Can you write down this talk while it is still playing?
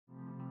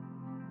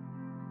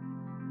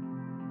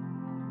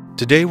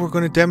Today we're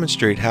going to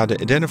demonstrate how to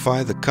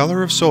identify the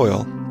color of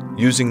soil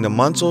using the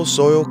Munsell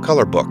Soil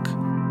Color Book.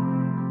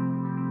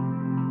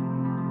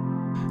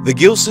 The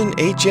Gilson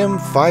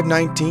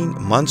HM-519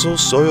 Munsell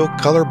Soil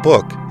Color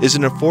Book is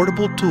an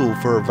affordable tool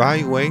for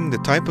evaluating the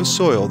type of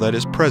soil that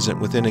is present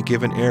within a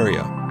given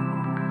area.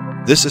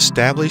 This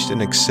established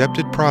and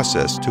accepted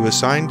process to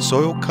assign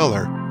soil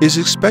color is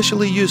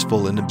especially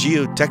useful in the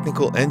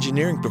geotechnical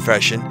engineering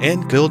profession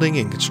and building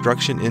and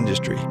construction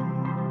industry.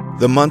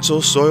 The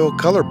Munsell Soil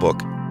Color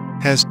Book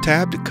has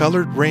tabbed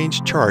colored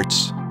range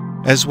charts,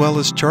 as well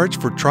as charts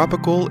for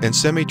tropical and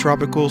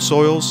semi-tropical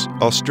soils,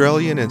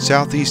 Australian and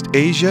Southeast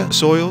Asia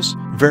soils,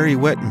 very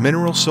wet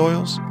mineral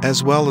soils,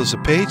 as well as a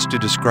page to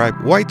describe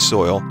white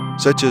soil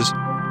such as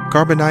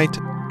carbonate,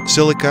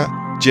 silica,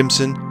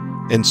 gypsum,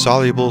 and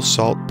soluble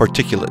salt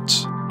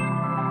particulates.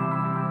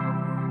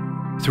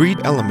 3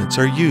 elements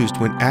are used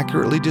when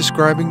accurately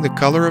describing the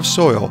color of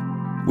soil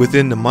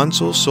within the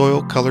Munsell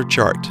Soil Color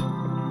Chart: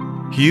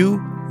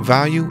 hue,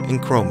 value, and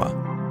chroma.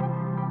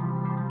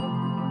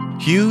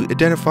 Hue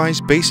identifies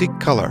basic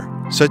color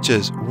such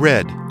as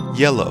red,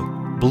 yellow,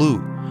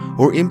 blue,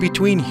 or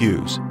in-between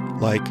hues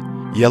like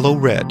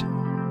yellow-red.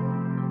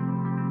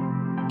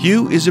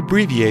 Hue is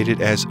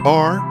abbreviated as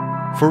R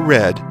for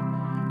red,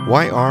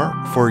 YR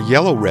for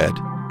yellow-red,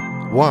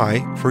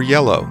 Y for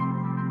yellow.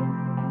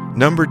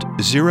 Numbered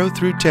 0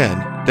 through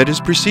 10, that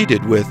is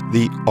preceded with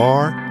the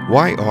R,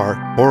 YR,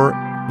 or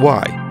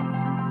Y.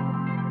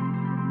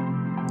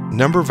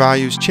 Number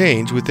values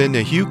change within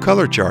the Hue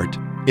color chart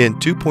in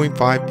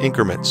 2.5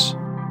 increments.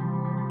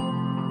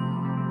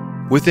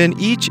 Within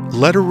each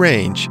letter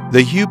range,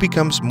 the hue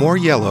becomes more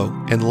yellow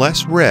and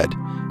less red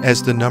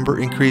as the number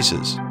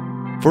increases.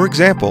 For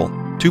example,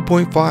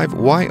 2.5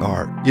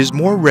 YR is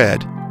more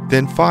red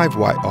than 5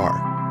 YR,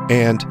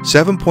 and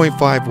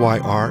 7.5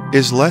 YR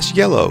is less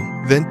yellow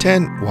than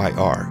 10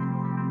 YR.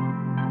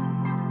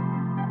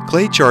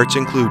 Clay charts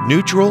include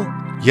neutral,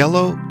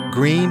 yellow,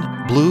 green,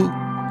 blue,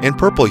 and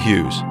purple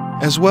hues,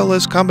 as well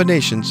as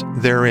combinations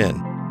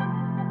therein.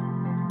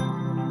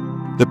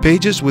 The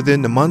pages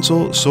within the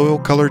Munsell Soil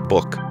Colored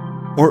Book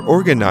are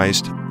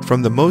organized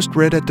from the most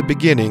red at the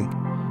beginning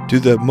to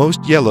the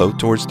most yellow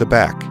towards the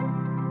back.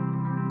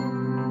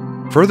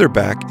 Further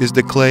back is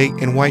the clay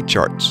and white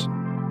charts.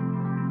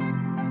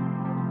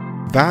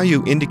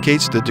 Value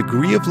indicates the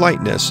degree of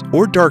lightness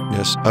or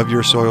darkness of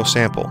your soil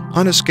sample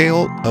on a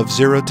scale of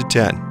 0 to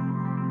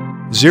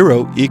 10.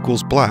 0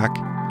 equals black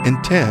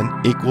and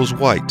 10 equals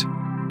white.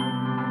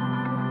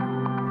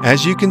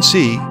 As you can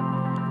see,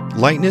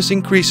 lightness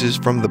increases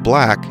from the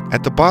black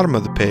at the bottom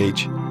of the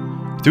page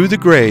through the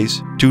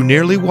grays to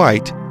nearly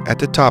white at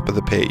the top of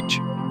the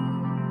page.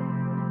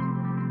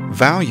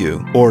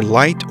 Value, or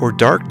light or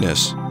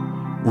darkness,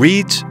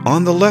 reads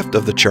on the left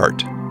of the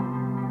chart,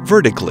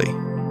 vertically.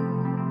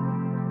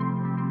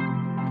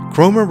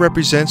 Chroma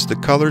represents the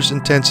color's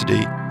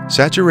intensity,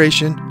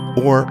 saturation,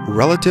 or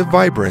relative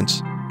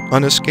vibrance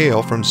on a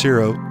scale from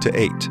 0 to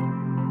 8.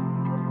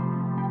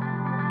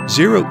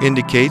 0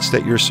 indicates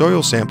that your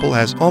soil sample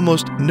has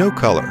almost no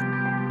color,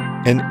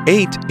 and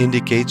 8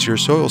 indicates your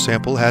soil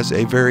sample has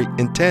a very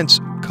intense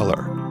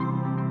color.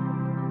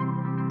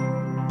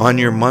 On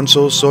your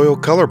Munsell Soil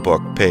Color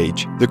Book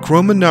page, the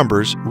chroma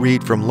numbers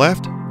read from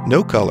left,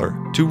 no color,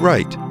 to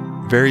right,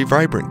 very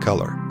vibrant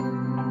color.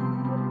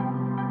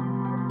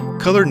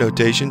 Color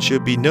notation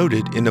should be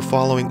noted in the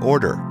following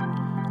order: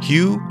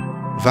 hue,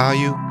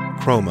 value,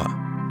 chroma.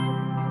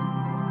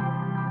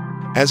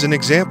 As an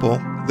example,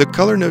 the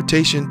color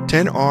notation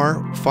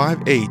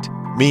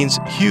 10R58 means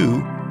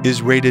hue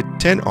is rated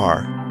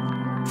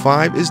 10R,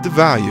 5 is the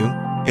value,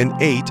 and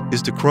 8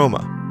 is the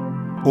chroma.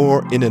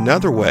 Or in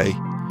another way,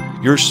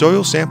 your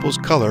soil sample's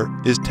color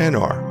is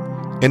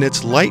 10R, and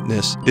its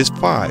lightness is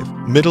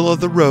 5, middle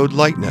of the road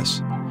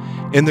lightness,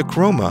 and the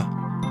chroma,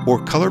 or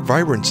color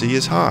vibrancy,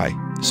 is high,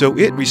 so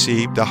it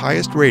received the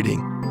highest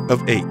rating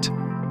of 8.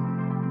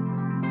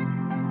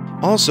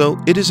 Also,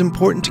 it is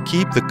important to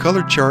keep the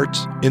color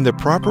charts in the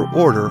proper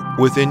order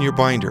within your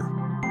binder.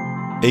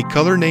 A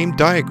color name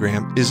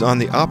diagram is on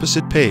the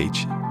opposite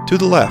page, to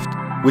the left,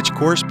 which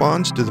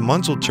corresponds to the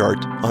Munsell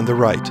chart on the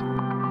right.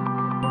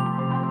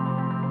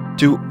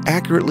 To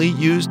accurately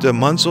use the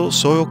Munsell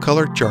Soil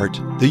Color Chart,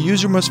 the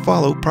user must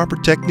follow proper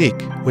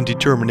technique when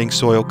determining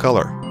soil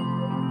color.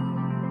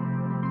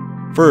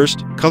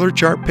 First, color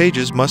chart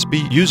pages must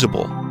be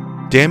usable.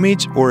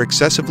 Damaged or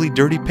excessively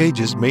dirty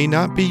pages may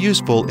not be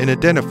useful in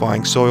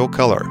identifying soil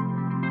color.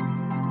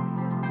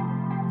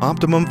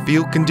 Optimum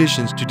field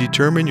conditions to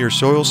determine your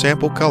soil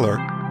sample color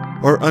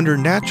are under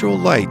natural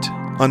light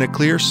on a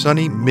clear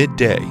sunny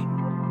midday.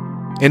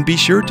 And be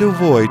sure to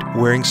avoid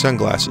wearing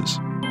sunglasses.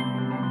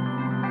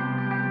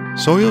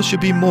 Soil should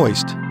be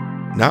moist,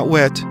 not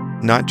wet,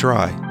 not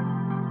dry.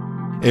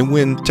 And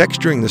when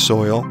texturing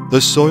the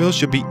soil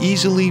should be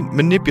easily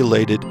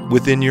manipulated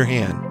within your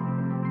hand.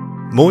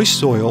 Moist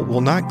soil will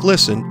not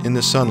glisten in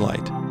the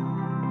sunlight.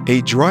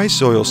 A dry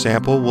soil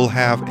sample will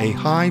have a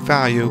high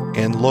value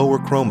and lower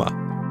chroma,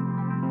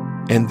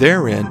 and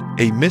therein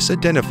a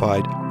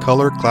misidentified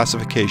color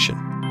classification.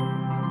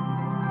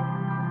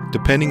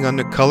 depending on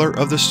the color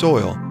of the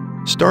soil,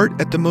 start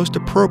at the most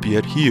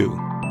appropriate hue.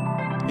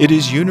 It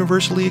is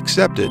universally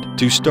accepted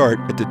to start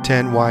at the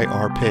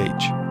 10YR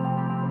page.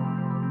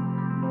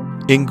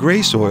 In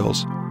gray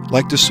soils,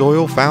 like the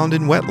soil found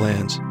in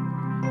wetlands,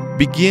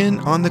 begin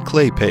on the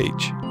clay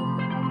page.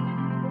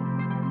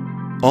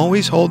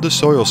 Always hold the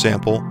soil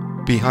sample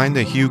behind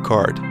the hue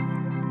card.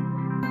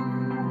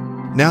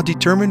 Now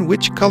determine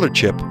which color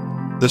chip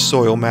the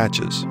soil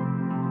matches.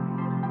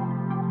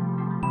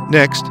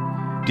 Next,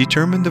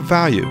 determine the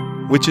value,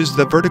 which is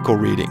the vertical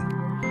reading,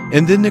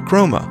 and then the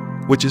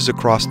chroma, which is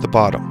across the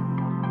bottom.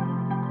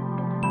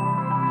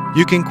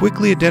 You can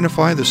quickly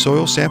identify the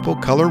soil sample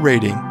color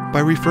rating by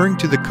referring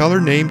to the color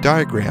name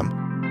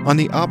diagram on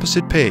the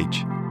opposite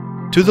page,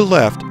 to the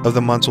left of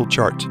the Munsell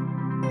chart.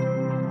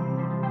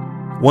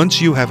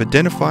 Once you have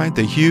identified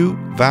the hue,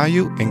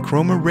 value, and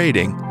chroma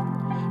rating,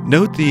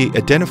 note the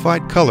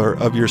identified color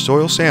of your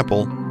soil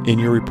sample in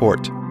your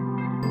report.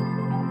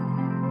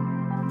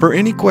 For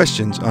any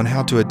questions on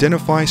how to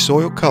identify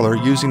soil color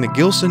using the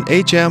Gilson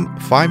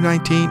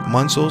HM-519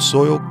 Munsell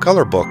Soil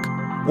Color Book,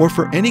 or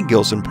for any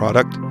Gilson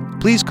product,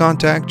 please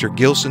contact your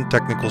Gilson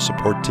technical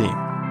support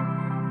team.